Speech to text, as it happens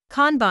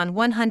Kanban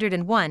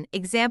 101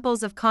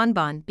 Examples of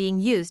Kanban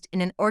being used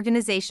in an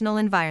organizational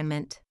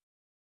environment.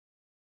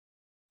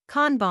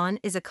 Kanban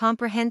is a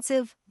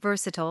comprehensive,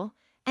 versatile,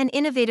 and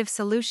innovative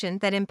solution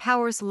that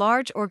empowers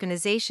large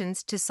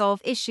organizations to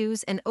solve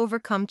issues and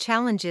overcome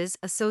challenges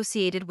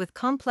associated with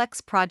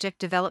complex project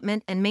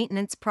development and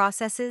maintenance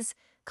processes.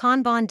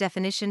 Kanban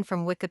definition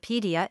from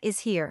Wikipedia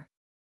is here.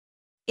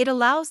 It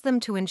allows them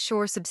to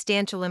ensure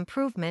substantial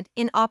improvement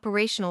in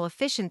operational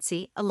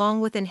efficiency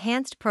along with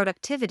enhanced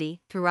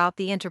productivity throughout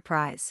the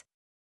enterprise.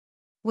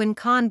 When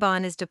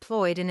Kanban is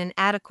deployed in an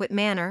adequate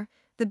manner,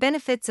 the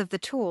benefits of the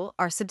tool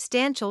are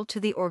substantial to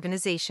the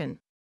organization.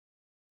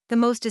 The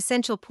most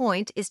essential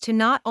point is to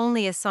not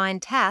only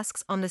assign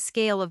tasks on the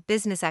scale of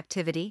business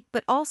activity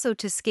but also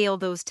to scale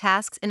those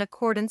tasks in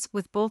accordance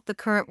with both the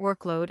current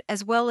workload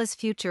as well as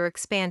future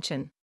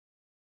expansion.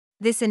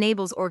 This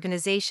enables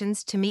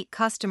organizations to meet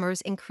customers'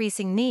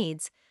 increasing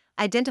needs,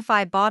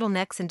 identify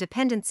bottlenecks and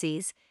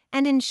dependencies,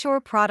 and ensure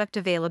product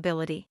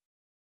availability.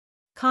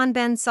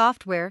 Kanban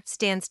software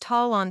stands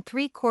tall on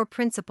three core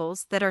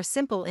principles that are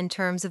simple in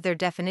terms of their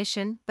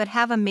definition but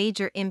have a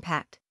major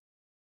impact.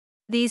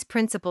 These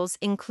principles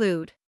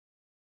include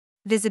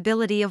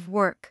visibility of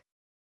work,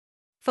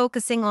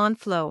 focusing on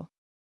flow,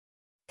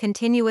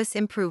 continuous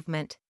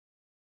improvement.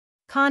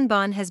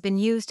 Kanban has been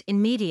used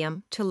in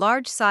medium to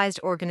large-sized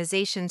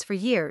organizations for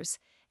years,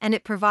 and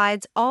it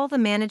provides all the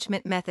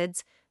management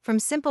methods, from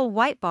simple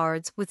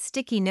whiteboards with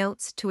sticky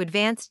notes to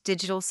advanced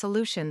digital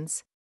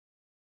solutions.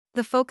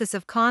 The focus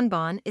of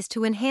Kanban is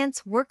to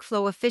enhance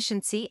workflow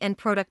efficiency and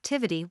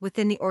productivity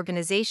within the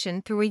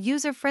organization through a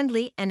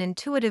user-friendly and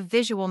intuitive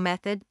visual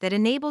method that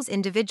enables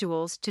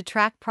individuals to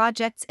track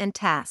projects and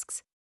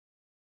tasks.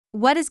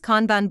 What is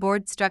Kanban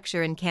board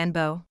structure in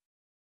Kanban?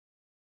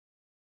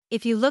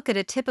 If you look at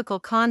a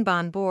typical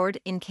Kanban board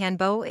in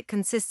Kanban, it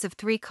consists of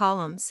three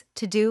columns: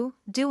 to do,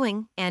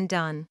 doing, and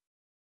done.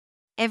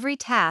 Every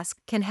task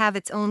can have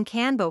its own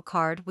Kanban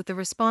card with the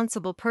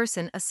responsible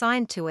person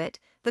assigned to it.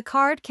 The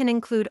card can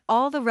include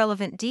all the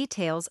relevant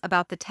details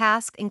about the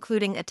task,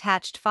 including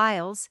attached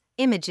files,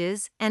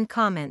 images, and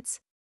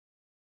comments.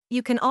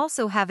 You can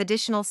also have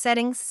additional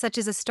settings such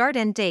as a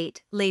start-end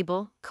date,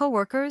 label,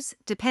 coworkers,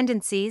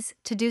 dependencies,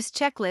 to-dos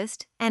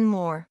checklist, and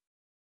more.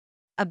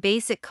 A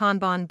basic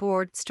Kanban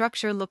board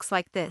structure looks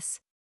like this.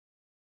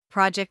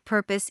 Project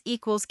purpose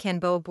equals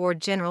Kanban board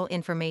general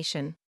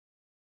information.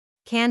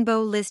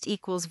 Kanban list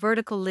equals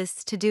vertical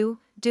lists to do,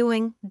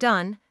 doing,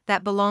 done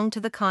that belong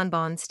to the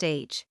Kanban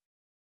stage.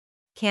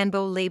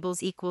 Kanban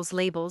labels equals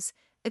labels,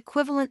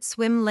 equivalent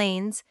swim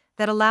lanes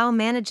that allow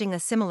managing a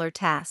similar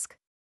task.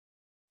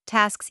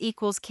 Tasks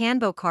equals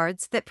Kanban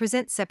cards that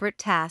present separate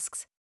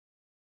tasks.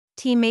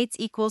 Teammates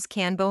equals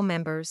Kanban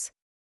members.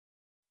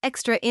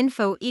 Extra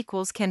info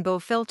equals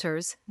Kanban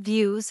filters,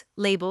 views,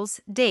 labels,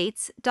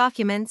 dates,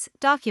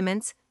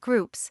 documents,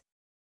 groups.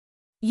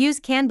 Use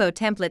Kanban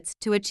templates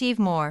to achieve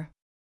more.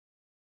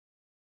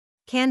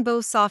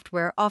 Kanban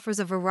software offers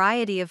a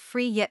variety of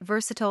free yet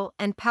versatile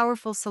and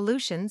powerful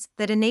solutions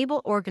that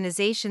enable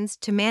organizations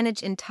to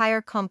manage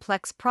entire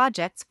complex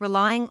projects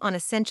relying on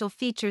essential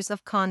features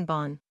of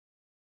Kanban.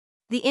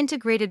 The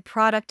integrated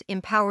product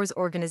empowers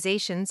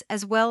organizations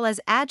as well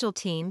as agile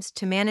teams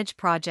to manage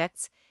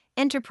projects,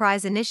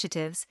 enterprise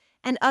initiatives,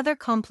 and other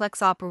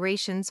complex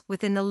operations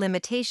within the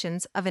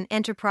limitations of an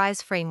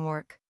enterprise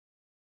framework.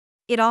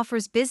 It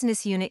offers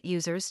business unit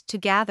users to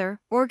gather,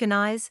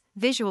 organize,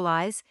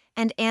 visualize,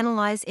 and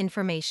analyze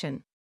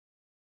information.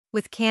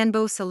 With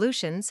Kanban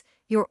solutions,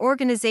 your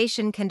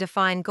organization can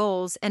define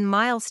goals and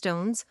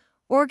milestones,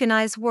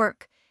 organize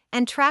work,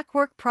 and track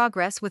work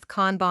progress with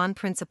Kanban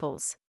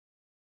principles.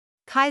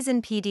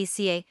 Kaizen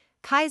PDCA.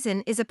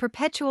 Kaizen is a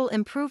perpetual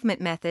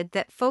improvement method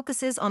that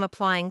focuses on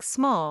applying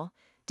small,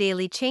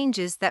 daily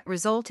changes that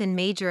result in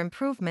major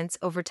improvements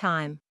over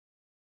time.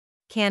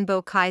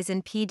 Kanban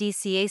Kaizen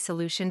PDCA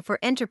solution for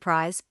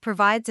enterprise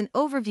provides an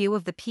overview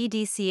of the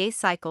PDCA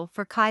cycle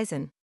for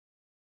Kaizen.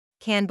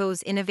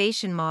 Kanban's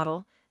innovation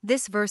model.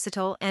 This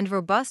versatile and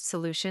robust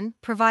solution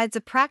provides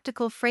a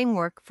practical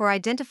framework for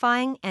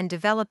identifying and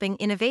developing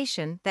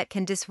innovation that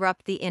can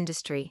disrupt the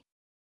industry.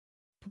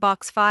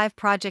 Box 5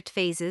 Project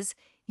Phases.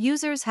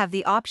 Users have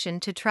the option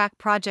to track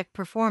project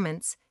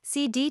performance,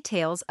 see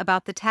details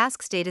about the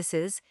task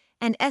statuses,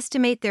 and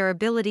estimate their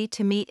ability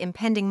to meet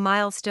impending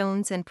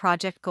milestones and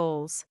project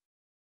goals.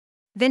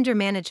 Vendor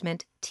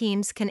management.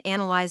 Teams can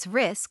analyze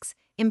risks,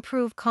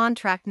 improve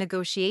contract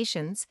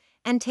negotiations,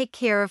 and take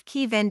care of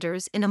key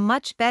vendors in a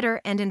much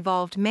better and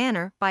involved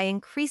manner by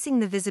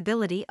increasing the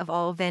visibility of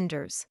all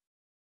vendors.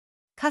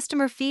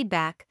 Customer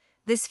feedback.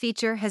 This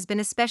feature has been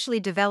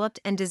especially developed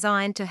and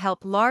designed to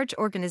help large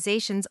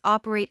organizations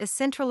operate a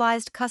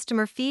centralized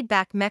customer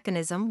feedback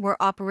mechanism where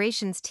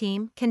operations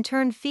team can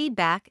turn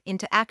feedback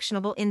into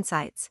actionable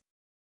insights.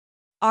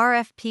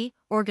 RFP.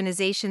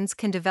 Organizations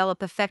can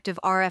develop effective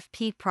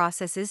RFP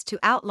processes to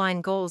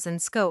outline goals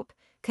and scope,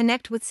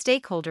 connect with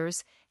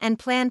stakeholders, and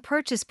plan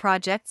purchase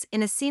projects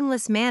in a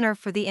seamless manner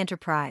for the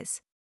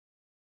enterprise.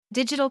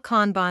 Digital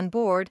Kanban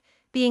board.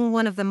 Being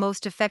one of the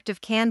most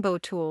effective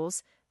Kanban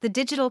tools, The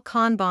digital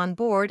Kanban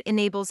board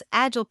enables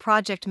agile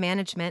project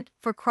management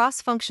for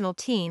cross-functional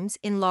teams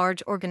in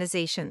large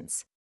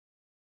organizations.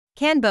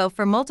 Kanban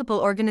for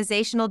multiple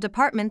organizational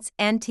departments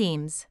and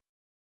teams.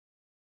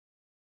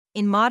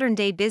 In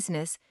modern-day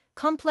business,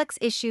 complex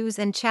issues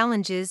and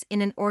challenges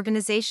in an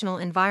organizational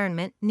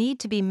environment need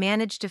to be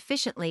managed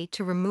efficiently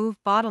to remove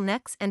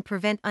bottlenecks and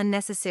prevent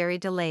unnecessary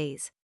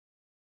delays.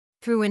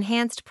 Through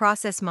enhanced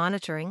process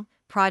monitoring,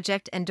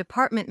 project and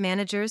department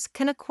managers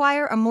can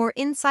acquire a more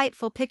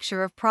insightful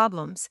picture of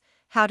problems,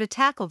 how to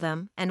tackle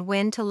them, and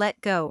when to let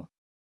go.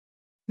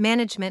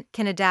 Management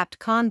can adapt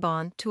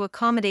Kanban to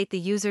accommodate the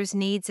user's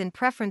needs and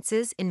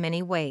preferences in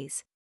many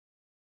ways.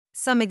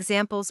 Some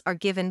examples are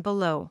given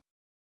below.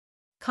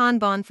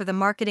 Kanban for the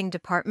marketing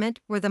department,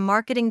 where the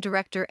marketing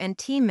director and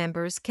team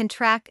members can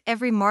track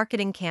every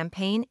marketing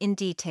campaign in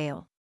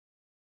detail.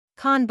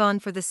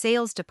 Kanban for the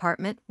sales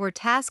department, where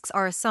tasks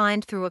are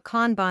assigned through a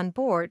Kanban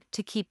board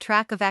to keep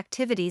track of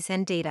activities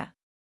and data.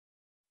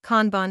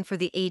 Kanban for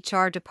the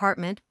HR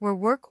department, where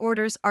work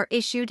orders are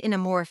issued in a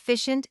more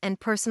efficient and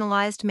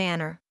personalized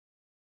manner.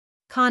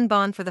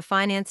 Kanban for the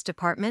finance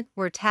department,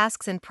 where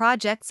tasks and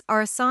projects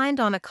are assigned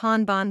on a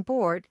Kanban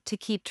board to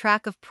keep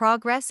track of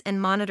progress and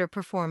monitor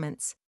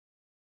performance.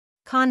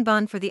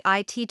 Kanban for the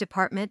IT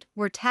department,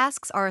 where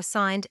tasks are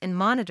assigned and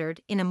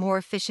monitored in a more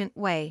efficient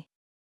way.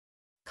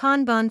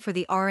 Kanban for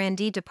the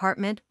R&D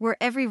department, where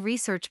every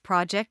research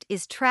project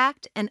is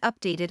tracked and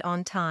updated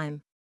on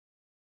time.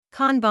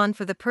 Kanban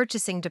for the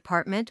purchasing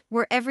department,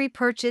 where every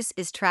purchase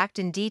is tracked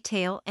in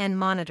detail and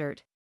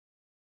monitored.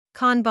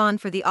 Kanban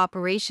for the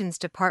operations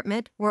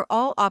department, where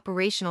all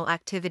operational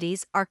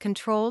activities are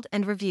controlled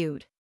and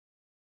reviewed.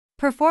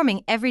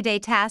 Performing everyday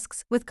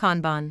tasks with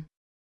Kanban.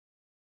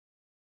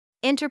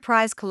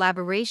 Enterprise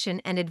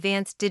collaboration and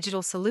advanced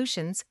digital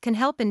solutions can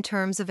help in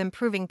terms of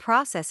improving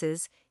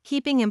processes,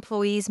 keeping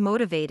employees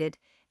motivated,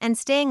 and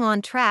staying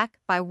on track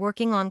by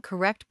working on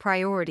correct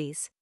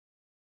priorities.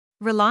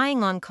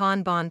 Relying on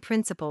Kanban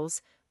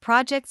principles,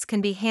 projects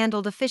can be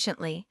handled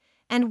efficiently,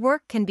 and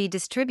work can be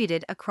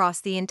distributed across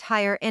the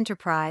entire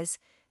enterprise,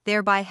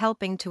 thereby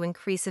helping to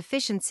increase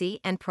efficiency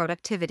and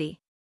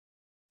productivity.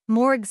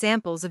 More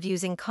examples of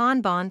using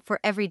Kanban for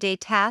everyday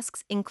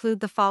tasks include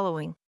the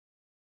following.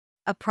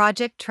 A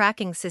project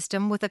tracking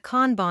system with a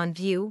Kanban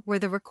view where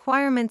the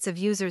requirements of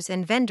users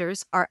and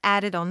vendors are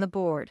added on the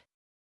board.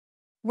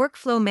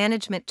 Workflow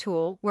management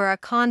tool where a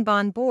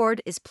Kanban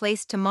board is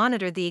placed to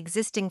monitor the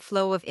existing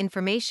flow of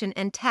information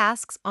and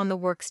tasks on the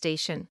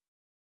workstation.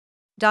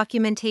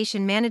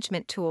 Documentation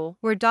management tool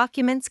where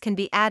documents can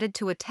be added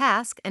to a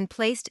task and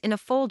placed in a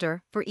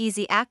folder for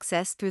easy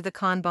access through the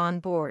Kanban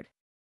board.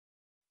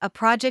 A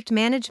project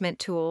management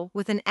tool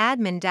with an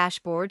admin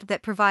dashboard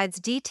that provides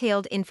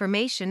detailed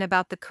information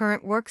about the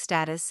current work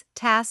status,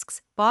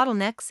 tasks,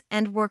 bottlenecks,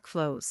 and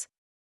workflows.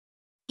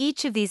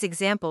 Each of these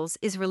examples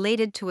is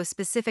related to a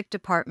specific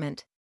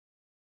department.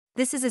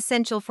 This is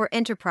essential for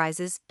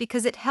enterprises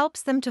because it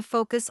helps them to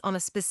focus on a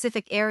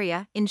specific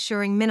area,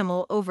 ensuring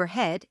minimal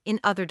overhead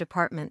in other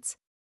departments.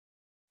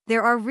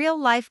 There are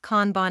real-life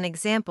Kanban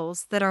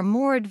examples that are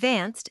more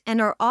advanced and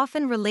are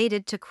often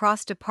related to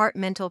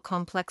cross-departmental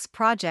complex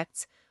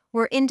projects,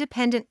 where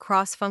independent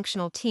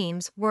cross-functional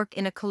teams work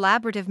in a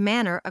collaborative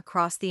manner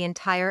across the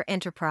entire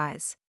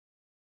enterprise.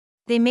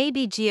 They may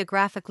be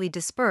geographically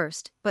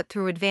dispersed, but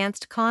through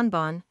advanced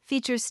Kanban,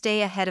 features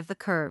stay ahead of the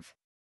curve.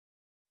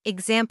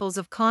 Examples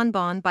of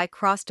Kanban by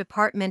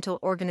cross-departmental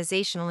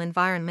organizational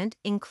environment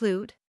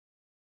include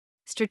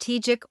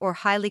strategic or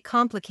highly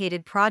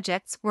complicated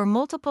projects where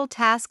multiple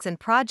tasks and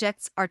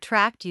projects are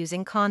tracked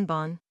using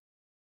Kanban.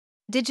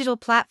 Digital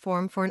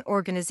platform for an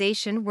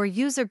organization where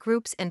user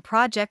groups and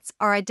projects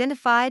are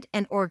identified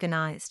and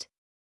organized.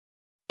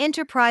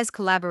 Enterprise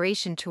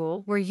collaboration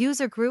tool where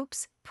user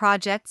groups,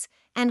 projects,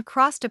 and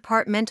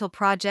cross-departmental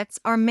projects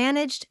are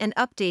managed and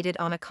updated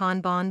on a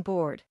Kanban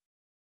board.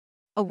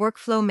 A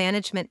workflow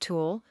management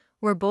tool,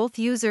 where both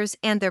users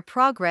and their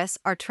progress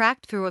are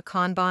tracked through a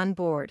Kanban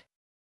board.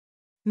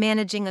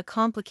 Managing a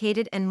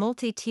complicated and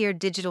multi-tiered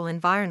digital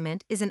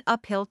environment is an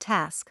uphill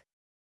task.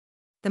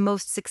 The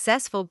most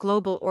successful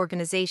global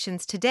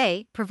organizations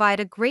today provide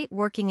a great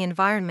working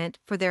environment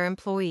for their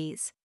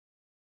employees.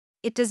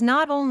 It does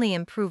not only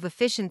improve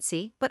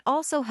efficiency but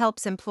also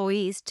helps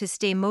employees to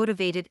stay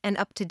motivated and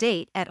up to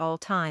date at all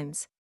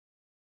times.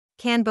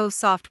 Kanban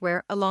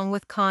software, along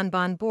with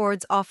Kanban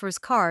boards, offers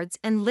cards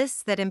and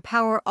lists that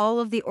empower all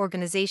of the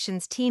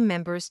organization's team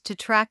members to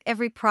track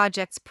every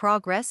project's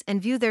progress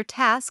and view their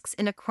tasks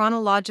in a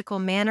chronological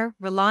manner,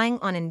 relying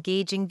on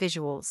engaging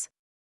visuals.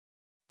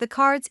 The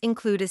cards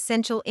include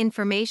essential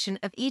information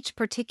of each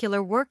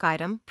particular work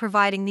item,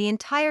 providing the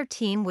entire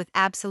team with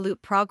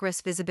absolute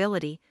progress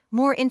visibility.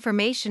 More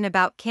information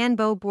about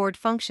Kanban board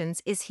functions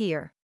is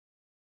here.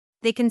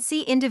 They can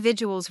see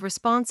individuals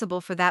responsible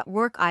for that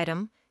work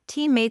item,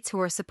 teammates who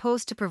are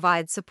supposed to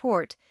provide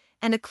support,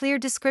 and a clear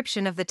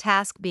description of the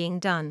task being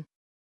done.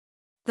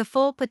 The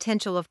full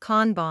potential of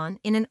Kanban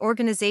in an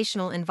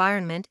organizational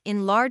environment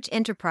in large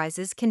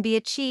enterprises can be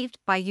achieved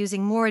by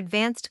using more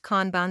advanced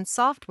Kanban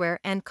software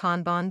and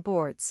Kanban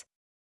boards.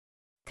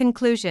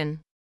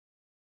 Conclusion: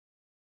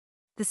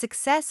 the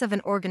success of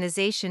an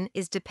organization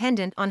is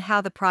dependent on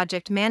how the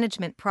project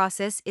management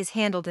process is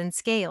handled and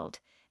scaled,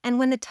 and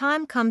when the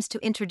time comes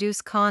to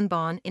introduce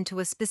Kanban into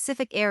a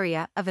specific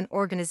area of an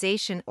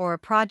organization or a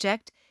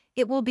project,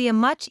 it will be a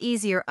much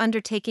easier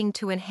undertaking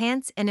to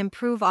enhance and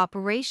improve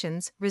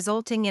operations,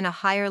 resulting in a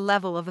higher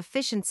level of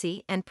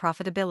efficiency and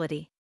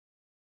profitability.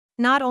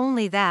 Not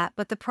only that,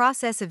 but the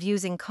process of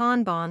using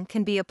Kanban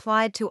can be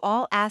applied to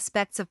all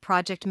aspects of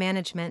project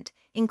management,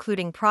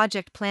 including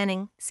project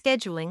planning,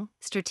 scheduling,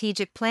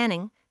 strategic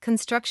planning,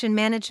 construction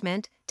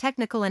management,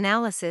 technical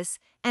analysis,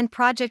 and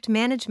project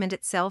management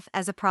itself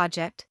as a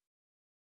project.